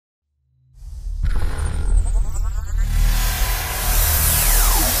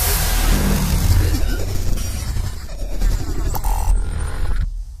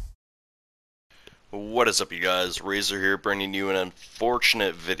What is up, you guys? Razor here, bringing you an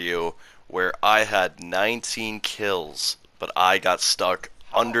unfortunate video where I had 19 kills, but I got stuck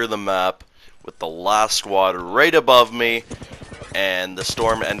under the map with the last squad right above me, and the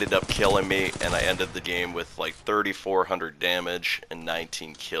storm ended up killing me, and I ended the game with like 3,400 damage and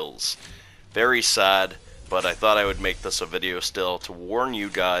 19 kills. Very sad, but I thought I would make this a video still to warn you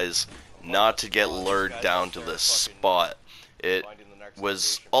guys not to get lured down to this spot. It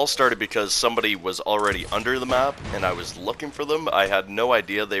was all started because somebody was already under the map and I was looking for them. I had no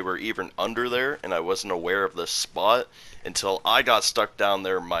idea they were even under there, and I wasn't aware of this spot until I got stuck down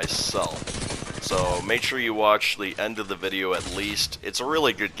there myself. So make sure you watch the end of the video at least. It's a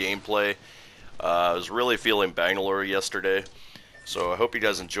really good gameplay. I was really feeling Bangalore yesterday, so I hope you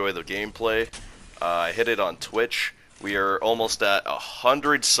guys enjoy the gameplay. I hit it on Twitch. We are almost at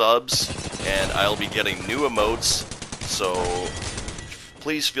 100 subs, and I'll be getting new emotes, so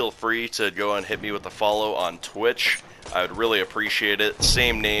please feel free to go and hit me with a follow on Twitch. I would really appreciate it.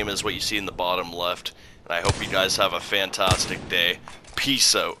 Same name as what you see in the bottom left, and I hope you guys have a fantastic day.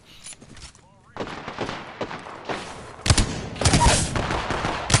 Peace out.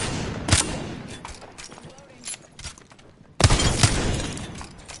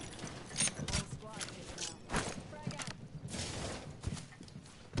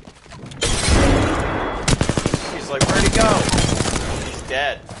 He's like, where'd he go? He's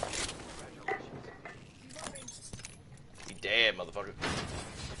dead. He dead, motherfucker.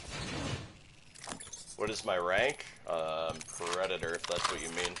 What is my rank? Predator, if that's what you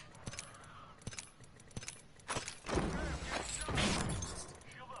mean.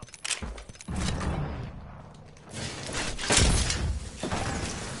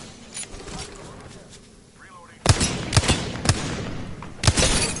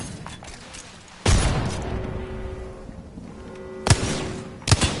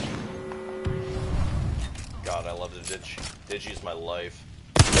 God, I love the Digi. Digi's my life.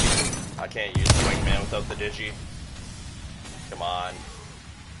 I can't use the wingman without the Digi. Come on.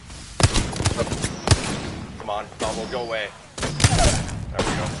 Come on, Donald, go away. There we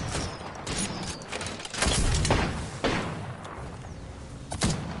go.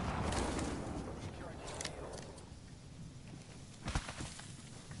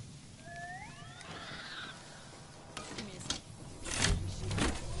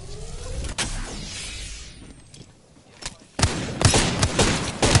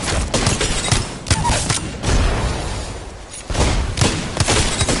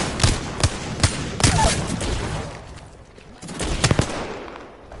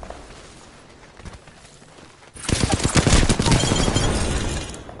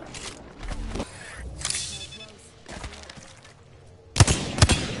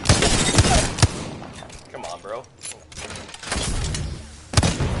 Come on, bro.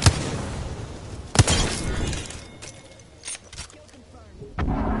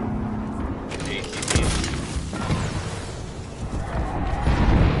 ATP.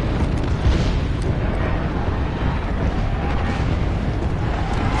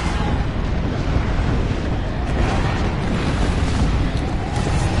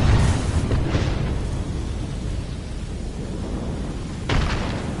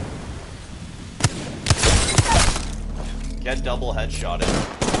 Get double headshotted.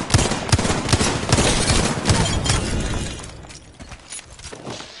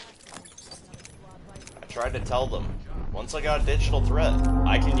 I tried to tell them, once I got a digital threat,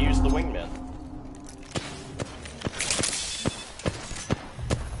 I can use the wingman.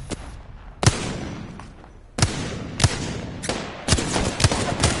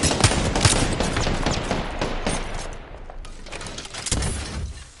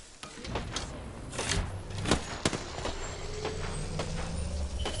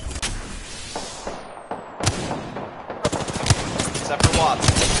 Except for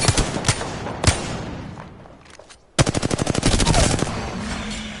Watts.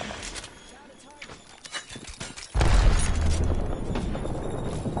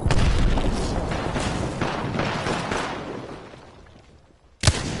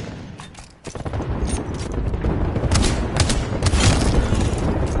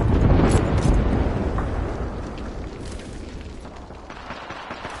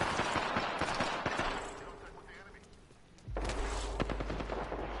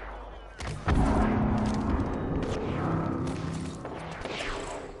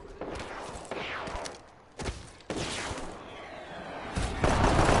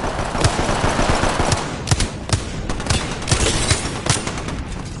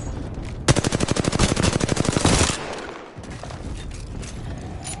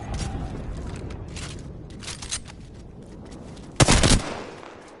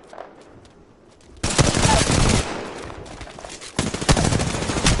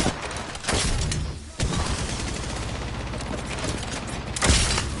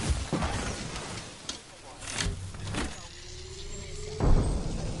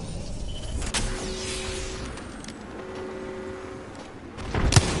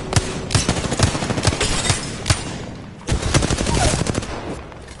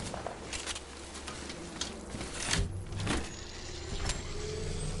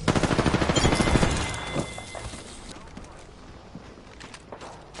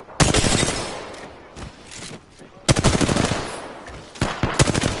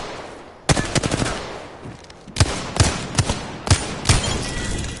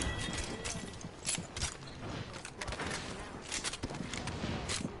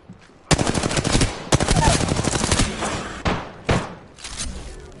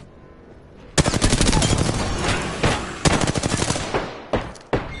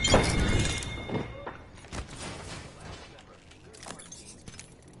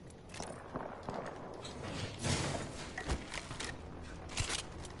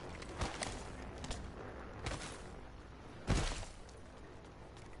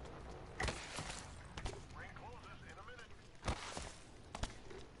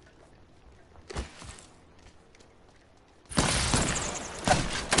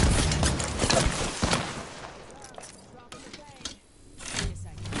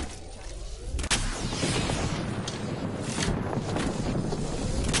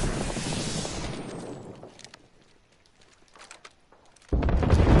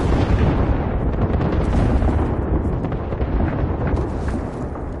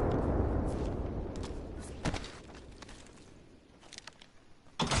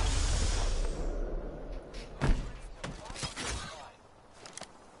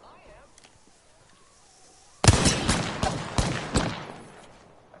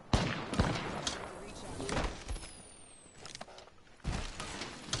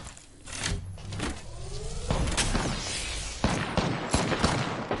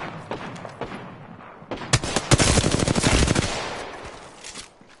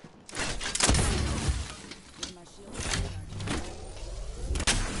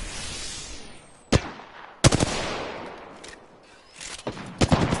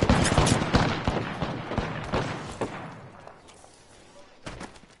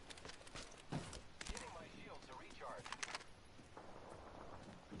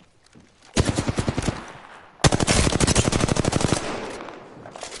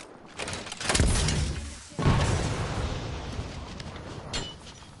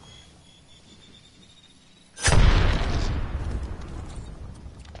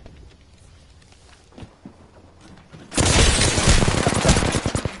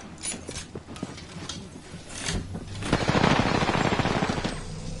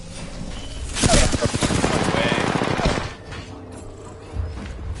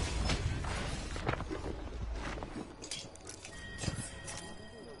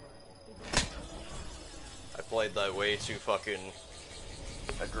 played that way too fucking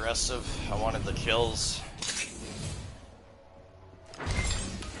aggressive. I wanted the kills.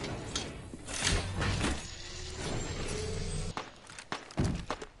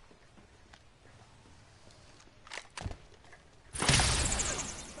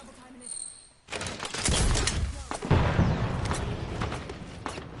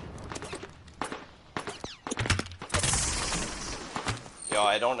 Yo,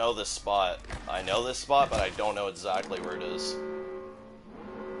 I don't know this spot. I know this spot, but I don't know exactly where it is.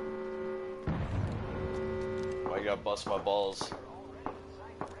 Why you gotta bust my balls?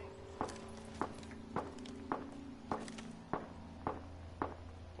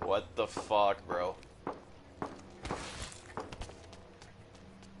 What the fuck, bro?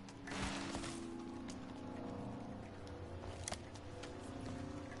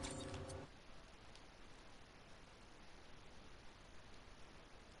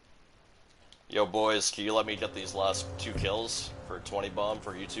 Yo, boys, can you let me get these last 2 kills for 20 bomb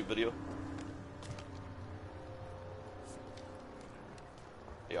for YouTube video?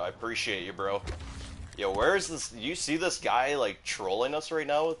 Yo, I appreciate you, bro. Yo, where is this? You see this guy, like, trolling us right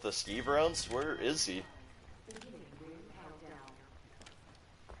now with the Steve rounds? Where is he?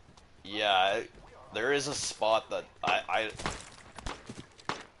 Yeah, there is a spot that I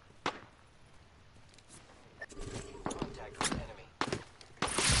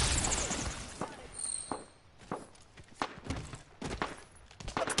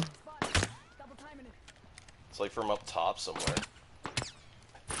It's like from up top somewhere.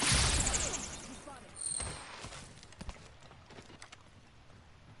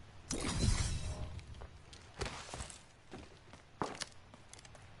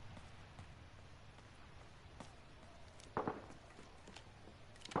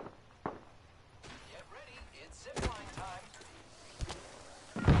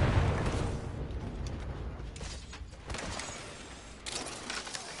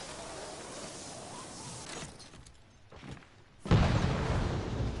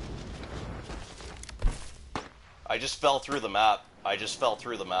 I just fell through the map. I just fell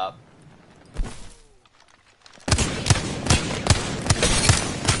through the map.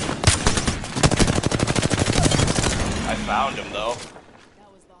 I found him though.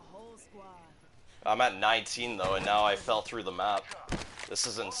 That was the whole squad. I'm at 19 though, and now I fell through the map. This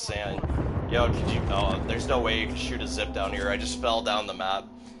is insane. Yo, could you? Oh, there's no way you can shoot a zip down here. I just fell down the map.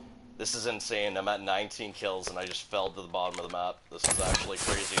 This is insane. I'm at 19 kills and I just fell to the bottom of the map. This is actually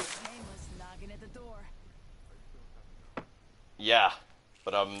crazy. Nameless knocking at the door. Yeah,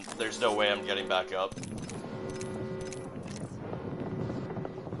 but there's no way I'm getting back up.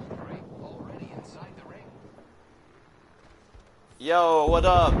 Already inside the ring. Yo, what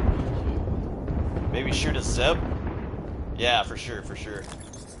up? Maybe shoot a zip? Yeah, for sure, for sure.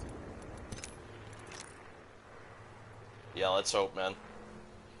 Yeah, let's hope, man.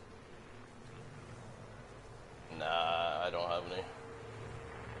 Nah, I don't have any.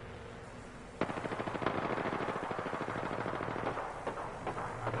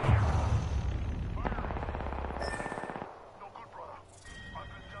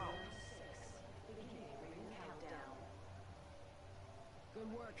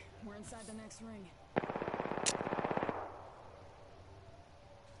 Good work. We're inside the next ring.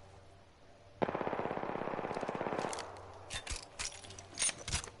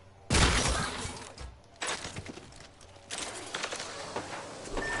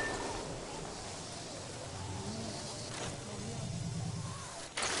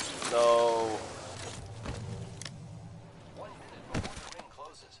 No. 1 minute before the ring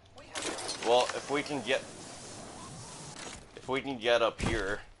closes. We have Well, if we can get up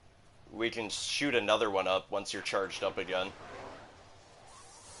here, we can shoot another one up once you're charged up again.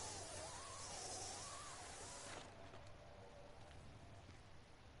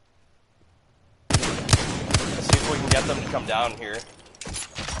 Let's see if we can get them to come down here.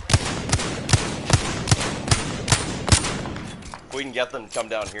 If we can get them to come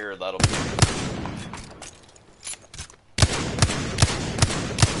down here, that'll be...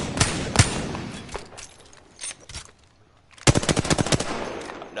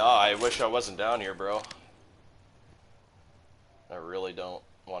 No, I wish I wasn't down here, bro. I really don't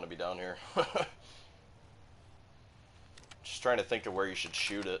want to be down here. Just trying to think of where you should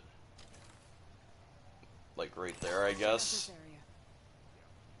shoot it. Like right there, I guess. This area.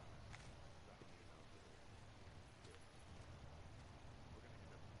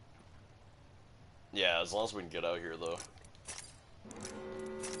 Yeah, as long as we can get out here, though.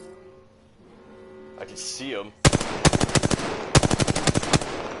 I can see him.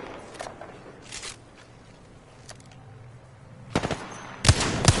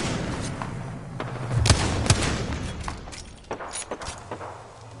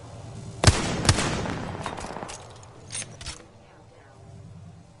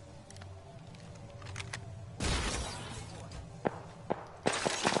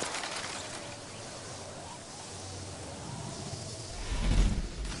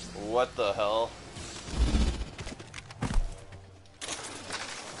 what the hell?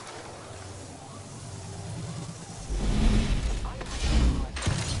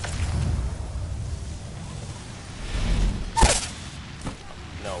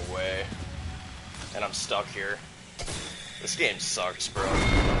 No way. And I'm stuck here. This game sucks, bro.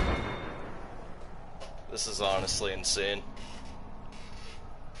 This is honestly insane.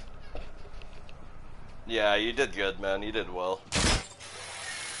 Yeah, you did good, man. You did well.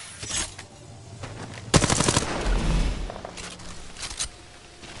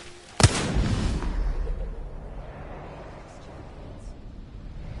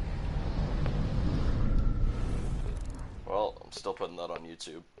 Well, I'm still putting that on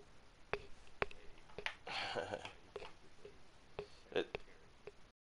YouTube.